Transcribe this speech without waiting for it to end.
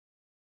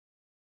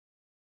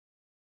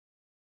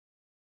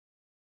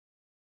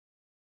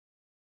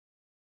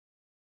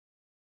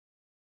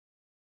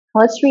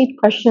Let's read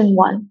question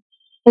 1.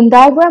 In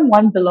diagram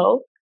 1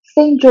 below,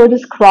 St.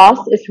 George's Cross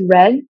is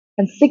red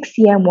and 6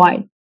 cm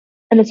wide,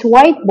 and its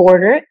white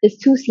border is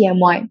 2 cm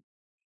wide.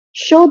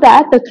 Show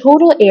that the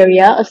total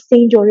area of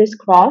St. George's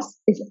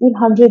Cross is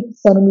 800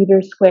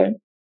 centimeters squared.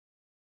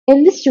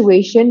 In this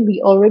situation,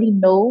 we already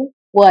know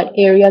what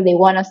area they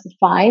want us to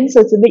find, so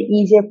it's a bit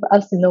easier for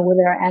us to know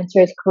whether our answer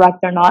is correct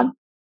or not.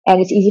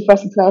 And it's easy for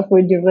us to tell if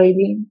we're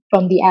deriving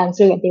from the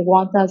answer that they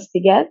want us to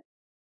get.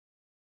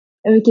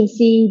 And we can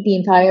see the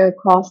entire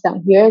cross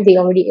down here. They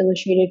already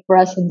illustrated for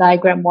us in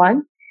diagram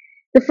 1.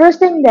 The first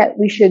thing that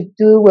we should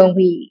do when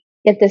we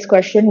get this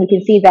question, we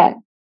can see that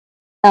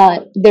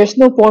there's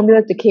no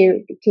formula to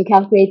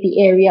calculate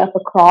the area of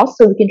a cross,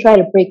 so we can try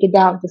to break it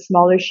down into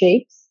smaller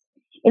shapes.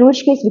 In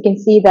which case, we can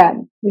see that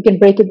we can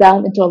break it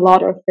down into a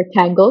lot of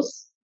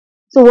rectangles.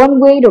 So one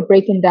way to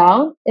break them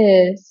down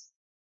is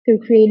through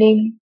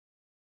creating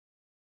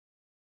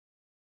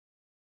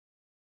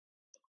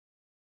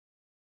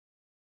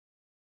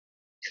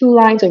two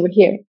lines over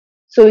here.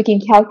 So we can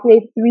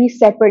calculate 3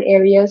 separate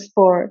areas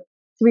for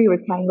 3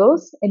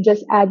 rectangles and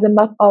just add them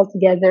up all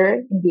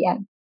together in the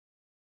end.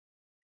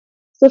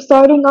 So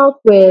starting off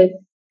with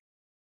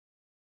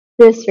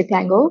this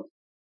rectangle,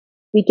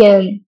 we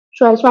can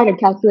try to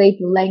calculate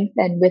the length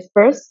and width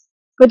first.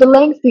 For the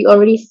length, we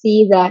already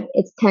see that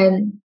it's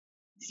 10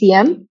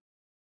 cm.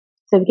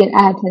 So we can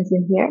add 10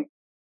 in here.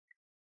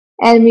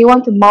 And we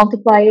want to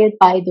multiply it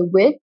by the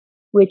width,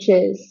 which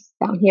is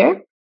down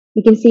here.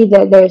 You can see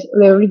that they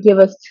already give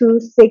us 2,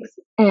 6,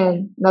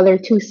 and another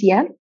 2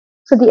 cm.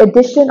 So the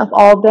addition of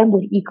all of them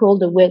would equal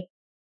the width.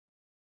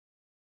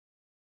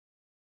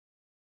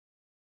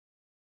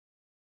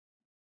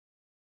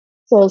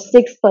 So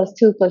 6 plus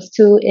 2 plus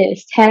 2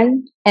 is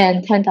 10,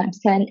 and 10 times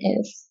 10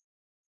 is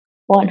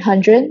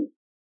 100.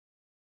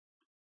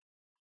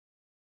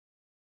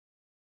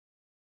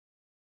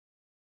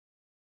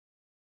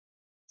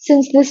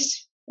 Since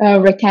this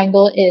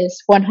rectangle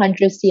is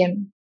 100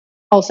 cm,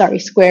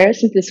 square,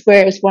 since the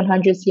square is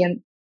 100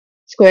 cm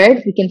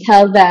squared, we can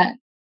tell that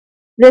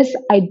this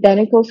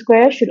identical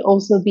square should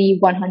also be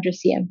 100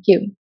 cm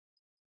cubed.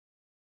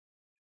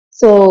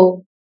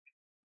 So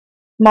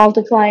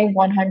multiplying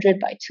 100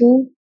 by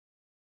 2,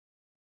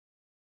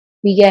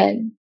 we get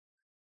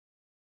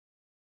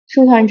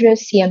 200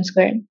 cm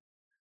squared.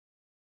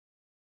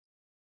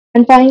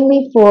 And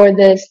finally, for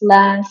this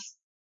last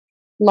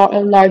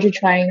larger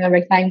triangle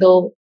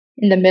rectangle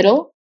in the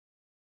middle,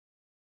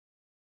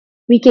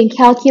 we can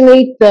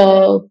calculate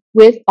the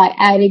width by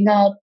adding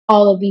up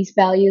all of these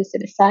values to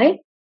the side.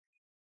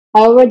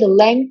 However, the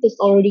length is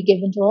already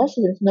given to us,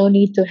 so there's no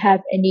need to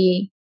have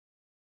any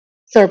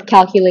sort of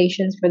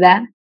calculations for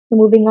that. So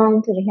moving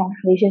on to the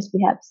calculations,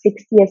 we have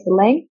 60 as the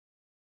length,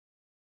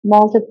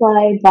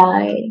 multiplied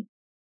by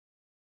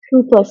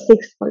 2 plus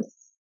 6 plus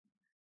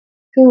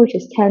 2, which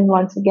is 10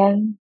 once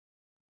again.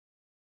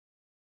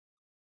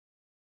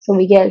 So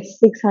we get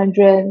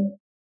 600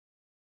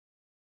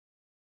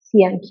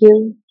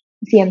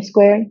 cm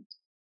squared.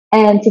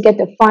 And to get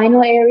the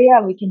final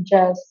area, we can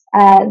just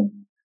add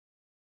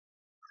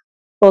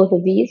both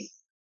of these.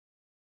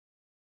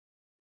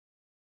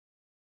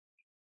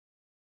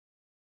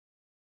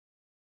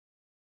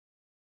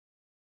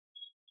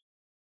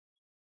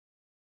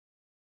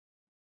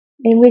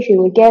 In which we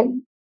would get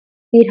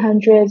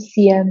 800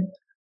 cm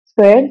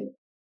squared,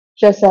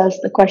 just as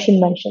the question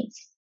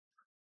mentions.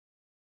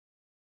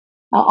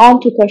 Now on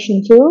to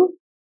question 2.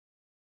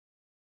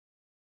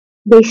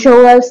 They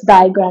show us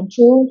diagram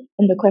 2,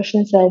 and the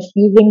question says,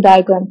 using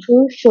diagram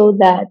 2, show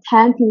that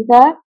tan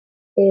theta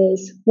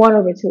is 1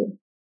 over 2.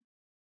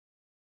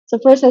 So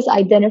first, let's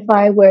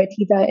identify where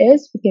theta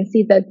is. We can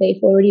see that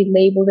they've already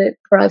labeled it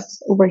for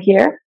us over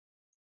here.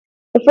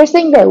 The first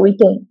thing that we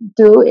can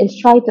do is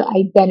try to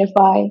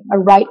identify a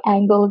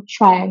right-angled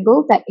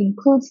triangle that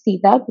includes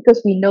theta,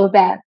 because we know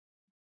that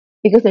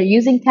because they're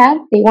using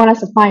tan, they want us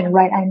to find a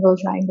right-angled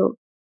triangle.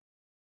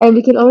 And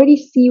we can already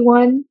see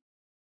one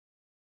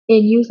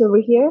in use over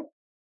here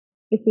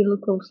if we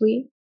look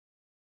closely.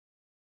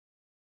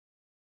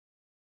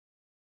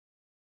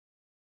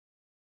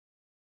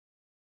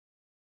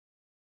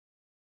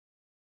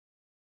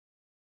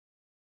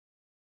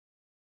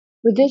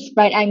 With this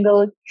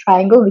right-angled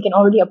triangle, we can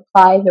already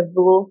apply the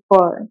rule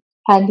for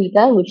tan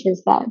theta, which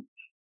is that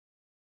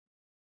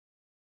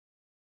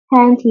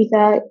tan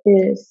theta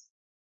is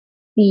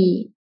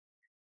the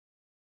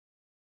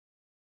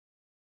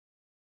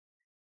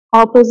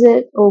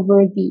opposite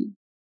over the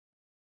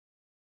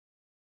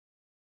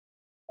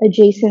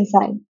adjacent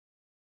side.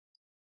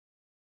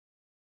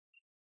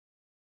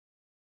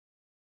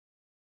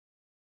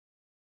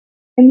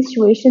 In this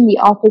situation, the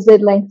opposite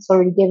length is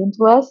already given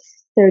to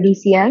us, 30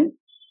 cm.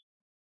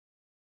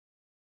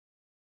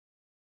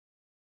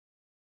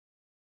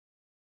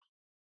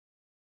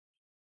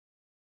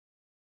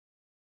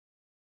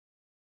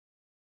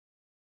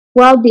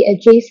 While the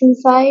adjacent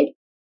side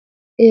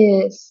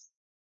is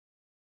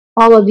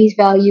all of these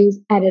values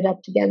added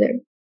up together.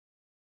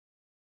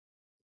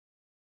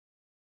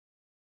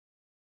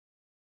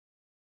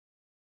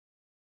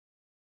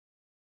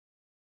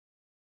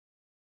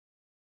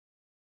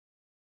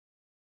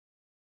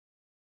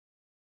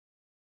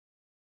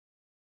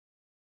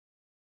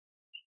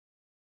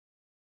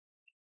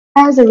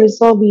 As a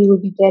result, we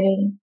will be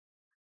getting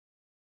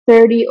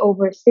 30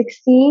 over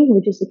 60,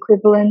 which is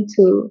equivalent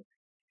to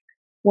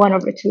 1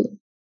 over 2,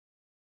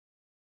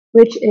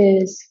 which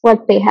is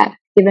what they have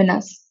given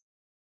us.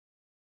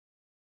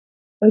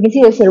 We can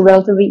see this is a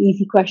relatively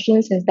easy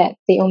question since that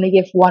they only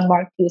give 1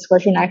 mark to this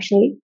question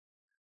actually.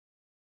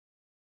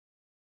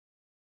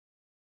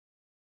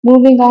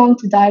 Moving on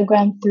to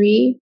diagram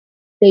 3,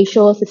 they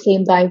show us the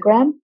same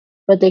diagram,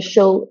 but they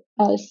show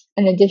us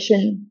in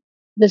addition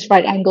this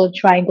right angle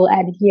triangle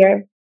added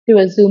here through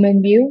a zoom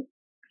in view.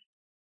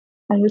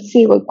 And let's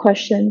see what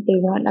question they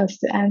want us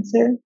to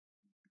answer.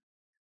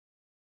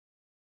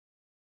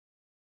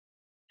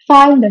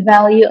 Find the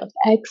value of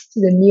x to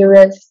the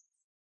nearest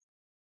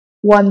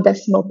 1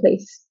 decimal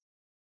place.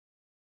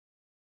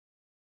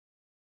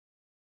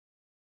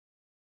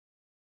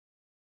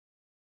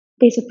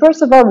 Okay, so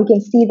first of all, we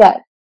can see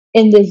that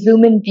in the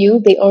zoom in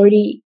view, they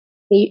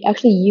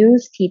actually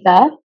use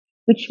theta,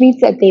 which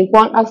means that they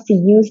want us to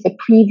use the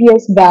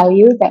previous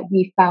value that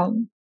we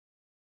found.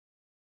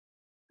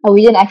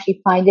 We didn't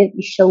actually find it,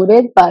 we showed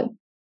it, but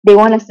they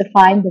want us to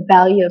find the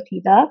value of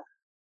theta,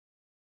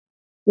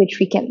 which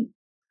we can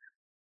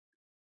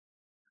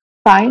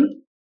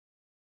find.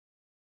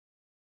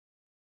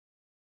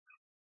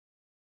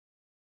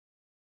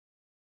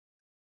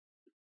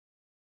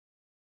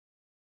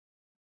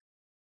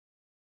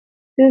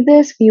 Through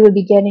this, we will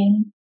be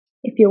getting,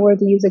 if you were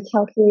to use a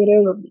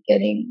calculator, we'll be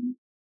getting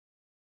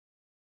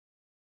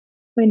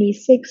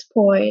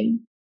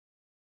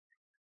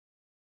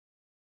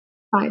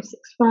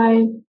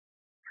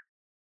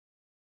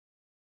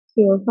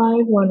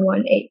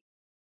 26.565.05118.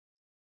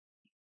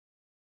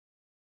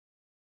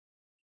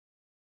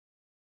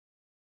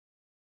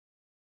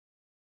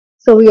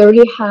 So we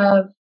already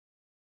have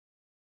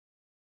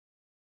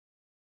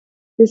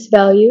this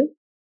value,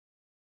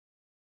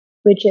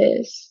 which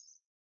is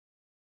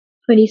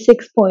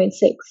 26.6.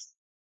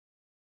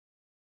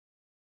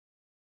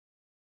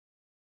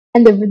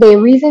 And the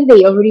reason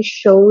they already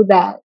show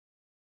that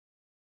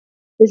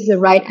this is a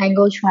right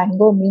angle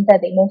triangle means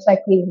that they most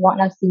likely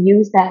want us to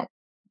use that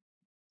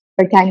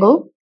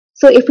rectangle.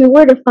 So if we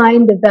were to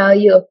find the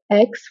value of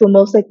x, we'll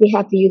most likely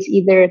have to use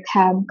either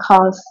tan,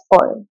 cos,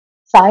 or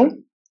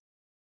sine.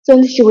 So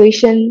in this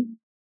situation,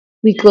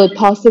 we could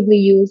possibly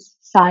use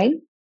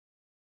sine.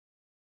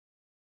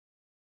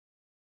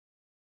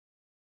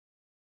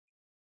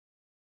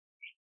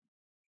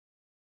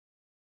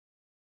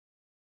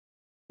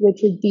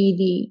 Which would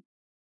be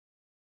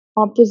the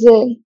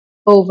opposite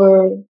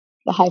over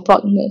the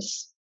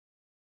hypotenuse.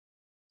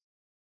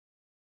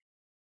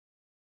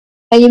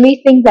 And you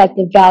may think that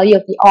the value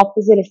of the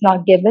opposite is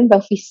not given,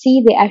 but if we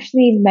see, they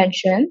actually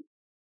mention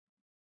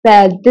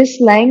that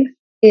this length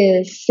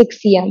is 6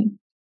 cm.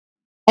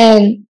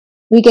 And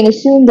we can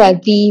assume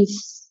that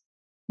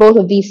both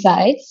of these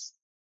sides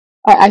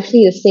are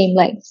actually the same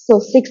length. So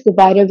 6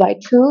 divided by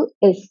 2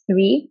 is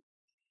 3.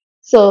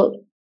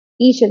 So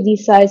each of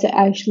these sides are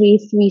actually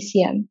 3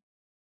 cm.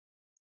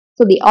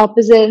 So the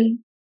opposite,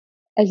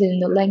 as in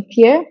the length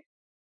here,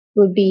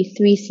 would be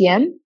 3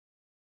 cm.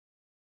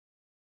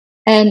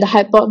 And the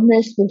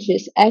hypotenuse, which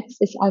is x,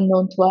 is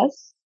unknown to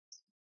us.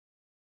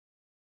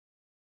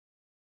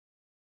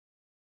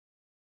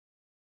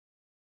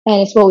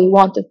 And it's what we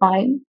want to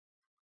find.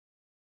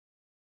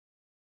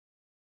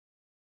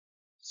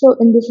 So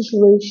in this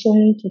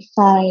situation, to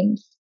find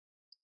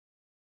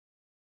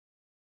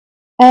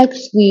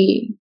x,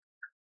 we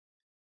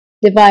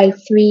divide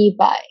 3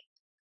 by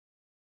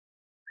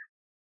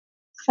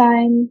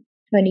sine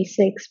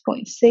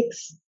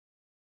 26.6,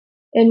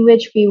 in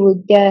which we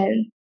will get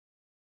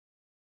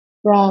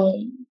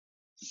from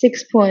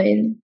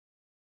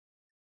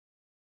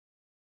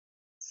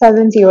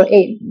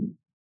 6.708.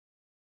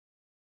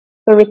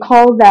 But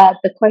recall that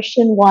the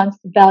question wants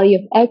the value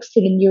of x to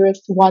the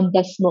nearest 1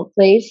 decimal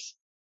place.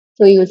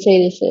 So you would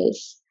say this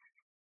is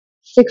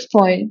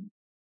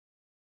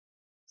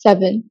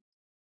 6.7.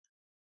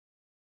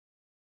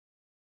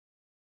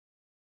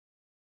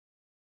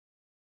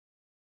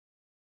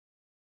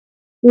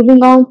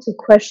 Moving on to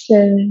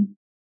question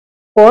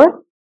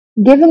 4.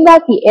 Given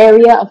that the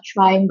area of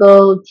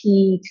triangle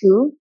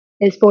T2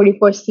 is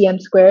 44 cm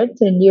squared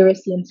to the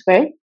nearest cm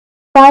squared,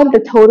 find the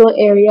total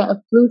area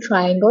of blue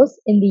triangles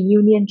in the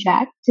Union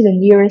Jack to the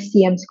nearest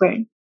cm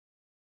squared.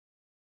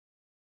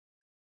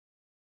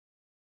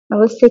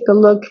 Now let's take a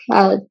look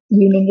at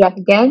Union Jack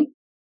again.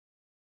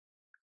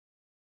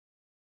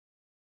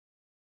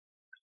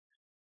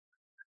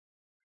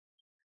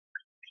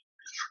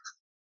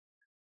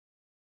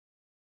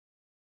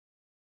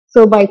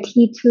 So by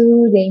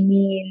T2, they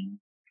mean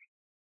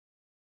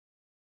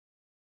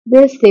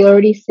this. They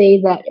already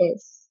say that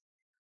is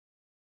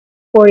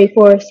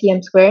 44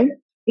 cm squared.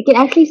 We can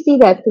actually see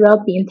that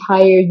throughout the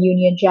entire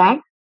Union Jack,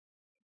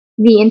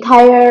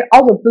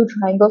 all the blue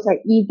triangles are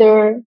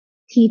either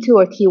T2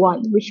 or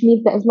T1, which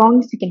means that as long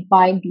as you can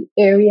find the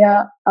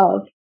area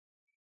of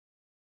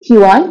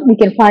T1, we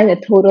can find the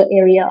total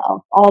area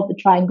of all the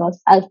triangles,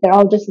 as they're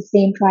all just the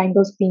same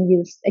triangles being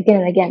used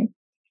again and again.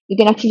 You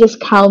can actually just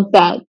count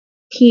that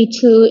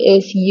T2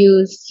 is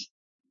used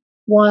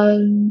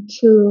 1,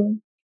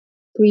 2,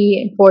 3,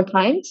 and 4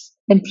 times,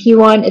 and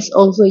T1 is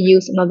also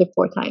used another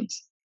 4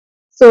 times.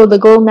 So the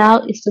goal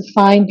now is to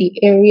find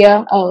the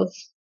area of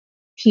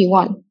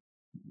T1.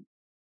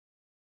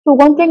 So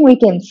one thing we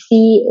can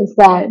see is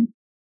that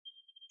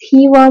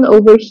T1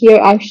 over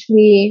here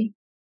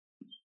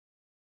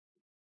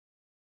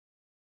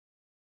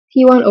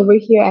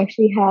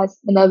has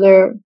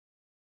another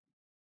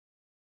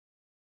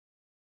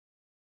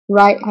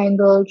right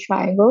angle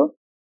triangle,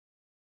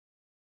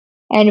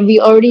 and we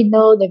already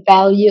know the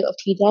value of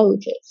theta,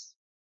 which is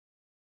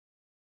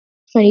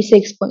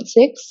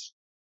 26.6,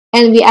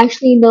 and we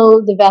actually know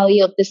the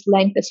value of this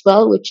length as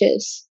well, which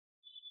is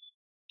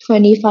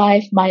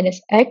 25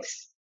 minus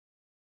x,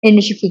 and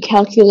if we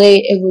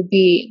calculate, it would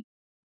be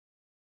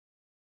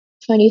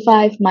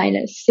 25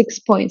 minus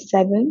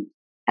 6.7,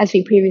 as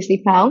we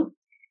previously found,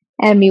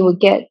 and we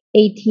would get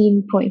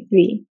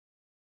 18.3,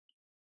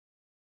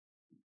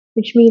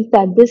 which means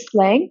that this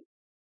length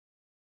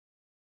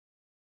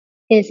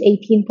is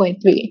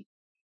 18.3.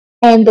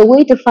 And the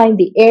way to find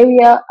the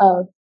area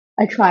of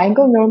a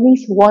triangle normally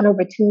is 1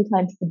 over 2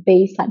 times the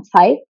base times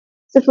height.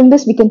 So from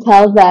this, we can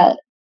tell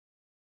that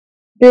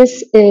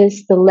this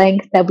is the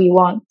length that we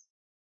want.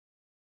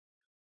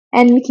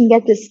 And we can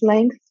get this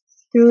length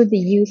through the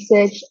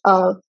usage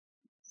of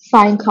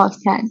sine cos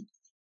tan.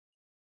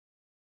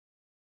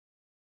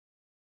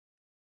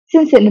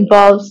 Since it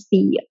involves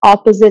the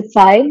opposite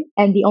side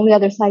and the only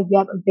other side we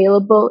have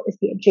available is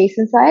the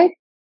adjacent side,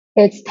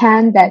 it's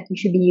tan that you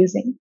should be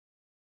using.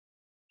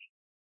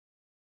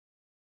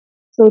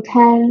 So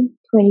tan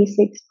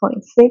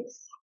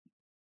 26.6,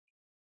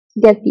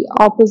 get the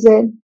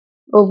opposite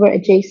over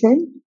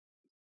adjacent,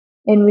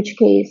 in which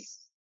case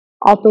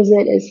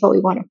opposite is what we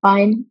want to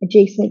find,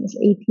 adjacent is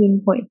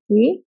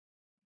 18.3.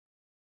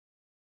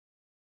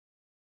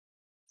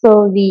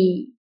 So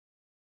the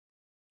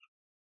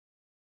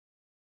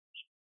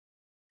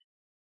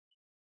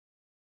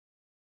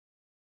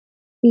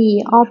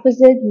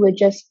opposite would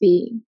just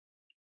be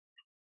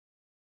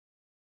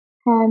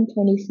tan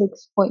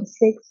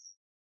 26.6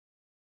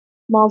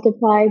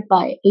 multiplied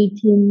by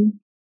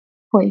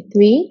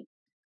 18.3,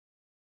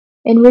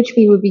 in which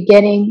we would be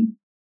getting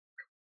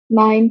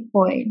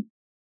 9.15.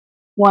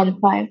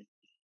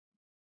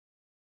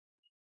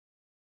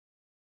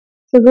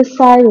 So this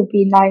side would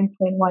be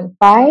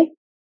 9.15,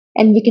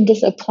 and we can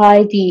just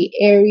apply the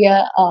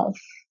area of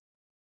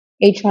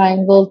a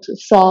triangle to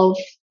solve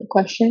the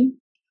question.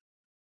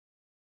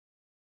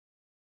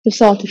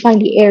 To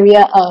find the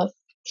area of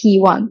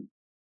T1.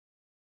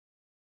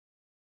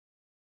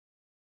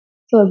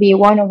 So it'll be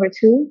 1 over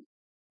 2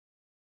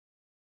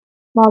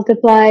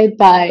 multiplied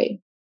by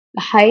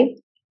the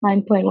height,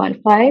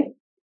 9.15,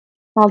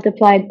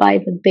 multiplied by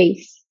the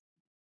base.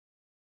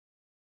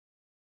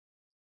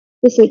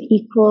 This would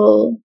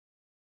equal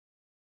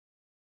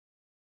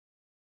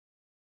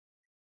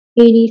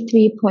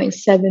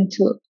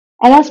 83.72.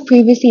 And as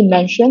previously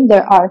mentioned,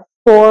 there are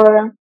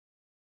 4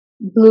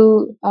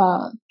 blue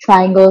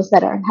triangles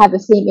that have the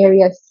same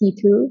area as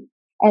T2,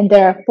 and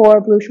there are 4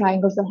 blue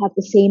triangles that have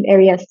the same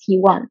area as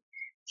T1.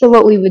 So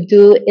what we would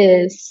do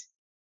is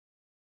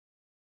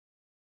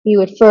we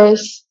would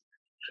first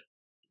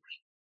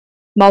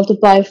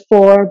multiply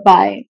 4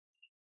 by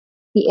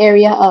the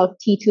area of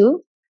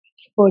T2,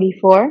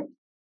 44,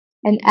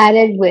 and add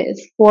it with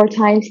 4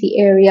 times the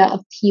area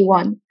of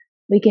T1.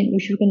 We can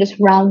just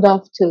round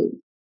off to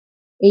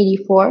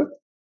 84.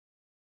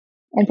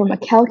 And from a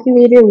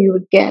calculator, we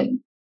would get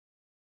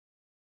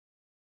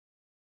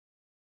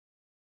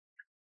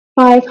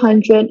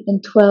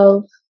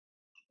 512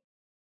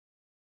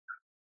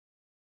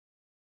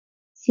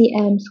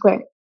 cm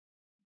squared.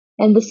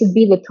 And this would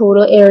be the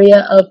total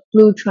area of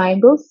blue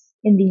triangles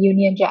in the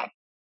Union Jack,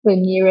 the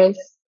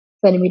nearest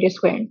centimeter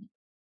squared.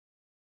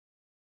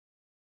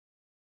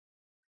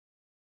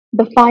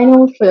 For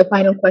the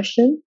final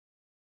question,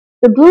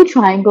 the blue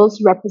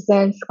triangles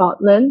represent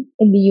Scotland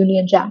in the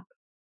Union Jack.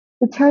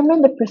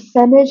 Determine the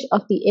percentage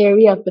of the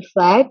area of the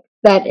flag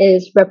that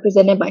is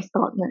represented by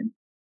Scotland.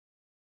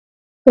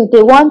 So if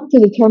they want to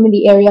determine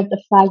the area of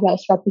the flag that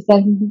is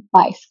represented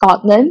by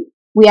Scotland,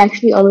 we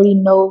actually already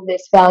know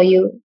this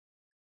value.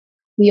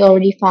 We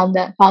already found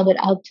it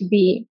out to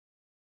be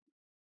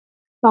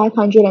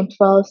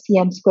 512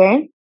 cm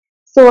squared.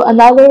 So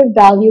another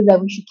value that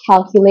we should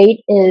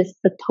calculate is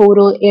the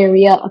total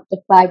area of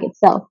the flag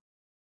itself.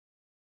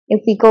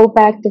 If we go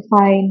back to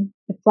find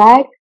the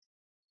flag,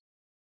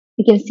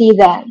 we can see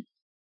that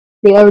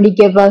they already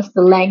give us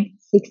the length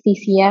 60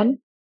 cm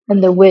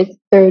and the width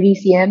 30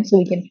 cm, so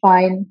we can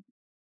find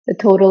the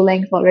total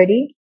length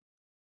already.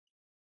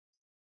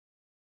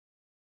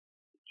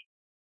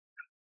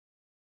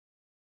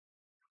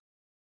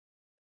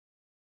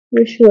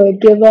 Which would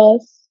give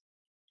us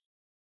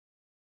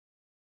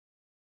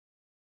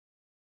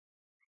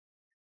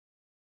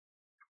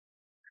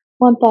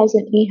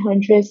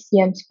 1,800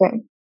 cm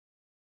squared.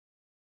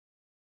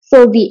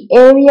 So the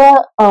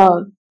area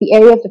of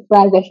the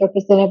flag that's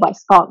represented by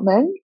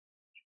Scotland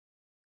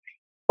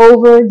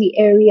over the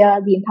area,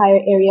 the entire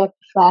area of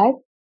the flag,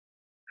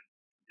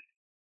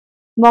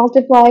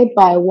 multiplied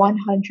by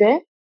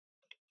 100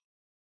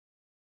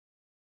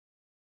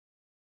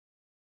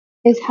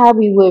 is how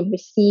we would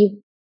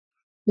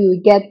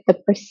get the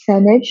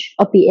percentage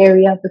of the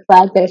area of the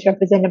flag that is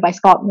represented by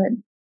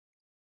Scotland.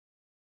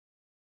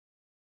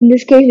 In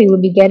this case, we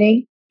would be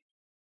getting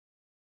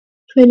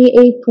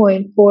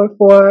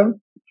 28.44%,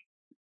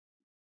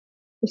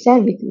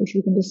 which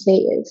we can just say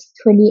is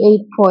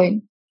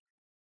 28.4%.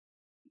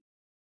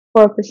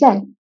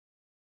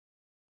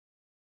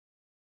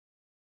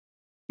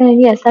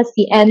 And yes, that's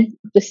the end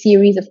of the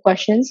series of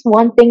questions.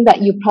 One thing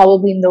that you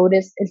probably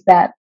noticed is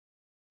that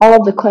all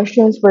of the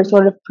questions were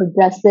sort of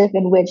progressive,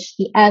 in which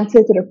the answer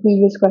to the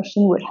previous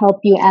question would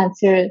help you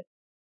answer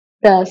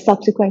the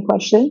subsequent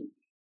question,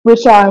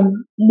 which are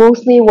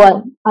mostly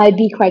what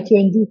IB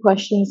Criterion D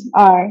questions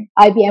are,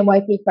 IB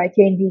MYP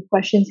Criterion D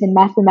questions in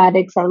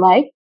mathematics are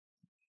like.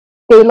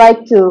 They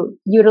like to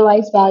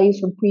utilize values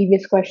from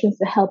previous questions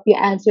to help you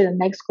answer the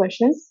next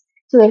questions.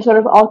 So they're sort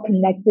of all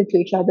connected to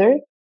each other.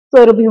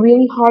 So it'll be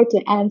really hard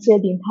to answer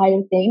the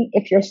entire thing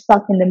if you're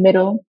stuck in the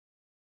middle